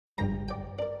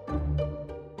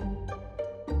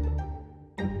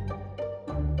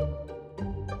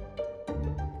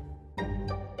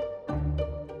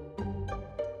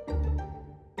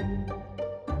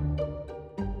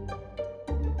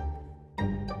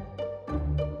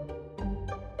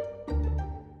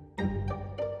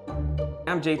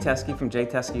I'm Jay Teske from Jay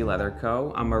Teske Leather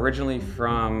Co. I'm originally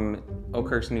from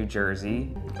Oakhurst, New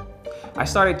Jersey. I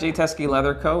started Jay Teske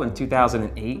Leather Co. in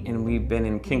 2008, and we've been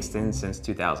in Kingston since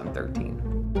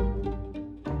 2013.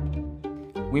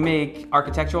 We make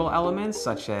architectural elements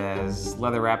such as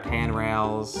leather-wrapped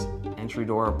handrails, entry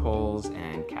door pulls,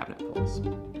 and cabinet pulls.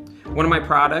 One of my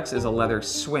products is a leather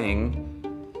swing.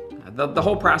 The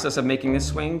whole process of making this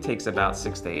swing takes about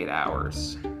 6 to 8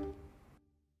 hours.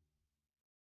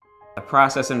 The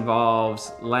process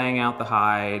involves laying out the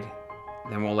hide,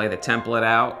 then we'll lay the template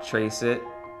out, trace it,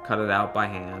 cut it out by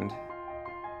hand.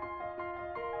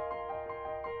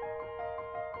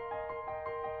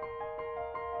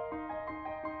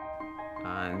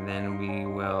 And then we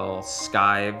will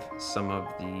skive some of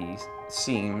the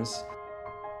seams.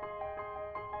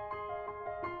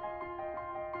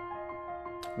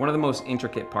 One of the most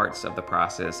intricate parts of the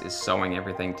process is sewing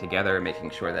everything together and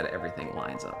making sure that everything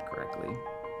lines up correctly.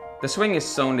 The swing is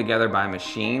sewn together by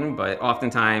machine, but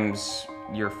oftentimes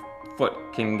your foot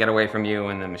can get away from you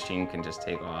and the machine can just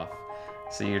take off.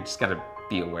 So you just gotta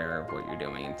be aware of what you're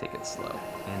doing and take it slow.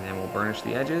 And then we'll burnish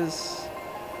the edges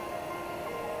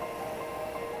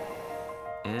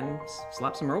and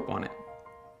slap some rope on it.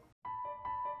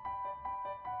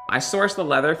 I sourced the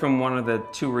leather from one of the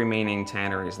 2 remaining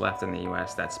tanneries left in the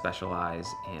US that specialize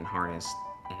in harness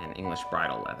and English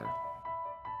bridle leather.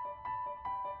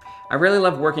 I really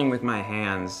love working with my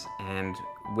hands, and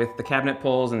with the cabinet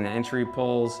pulls and the entry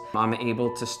pulls, I'm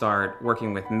able to start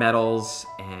working with metals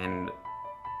and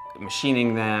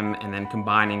machining them and then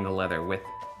combining the leather with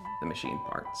the machine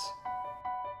parts.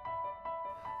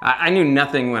 I knew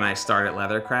nothing when I started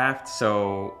leathercraft,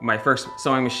 so my first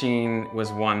sewing machine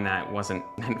was one that wasn't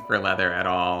meant for leather at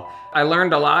all. I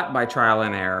learned a lot by trial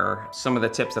and error. Some of the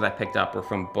tips that I picked up were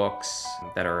from books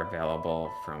that are available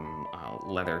from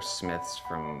leather smiths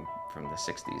from the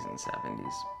 60s and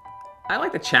 70s. I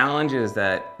like the challenges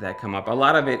that come up. A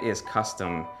lot of it is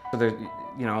custom. So there's,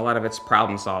 a lot of it's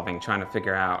problem solving, trying to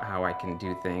figure out how I can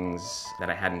do things that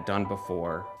I hadn't done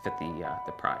before fit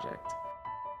the project.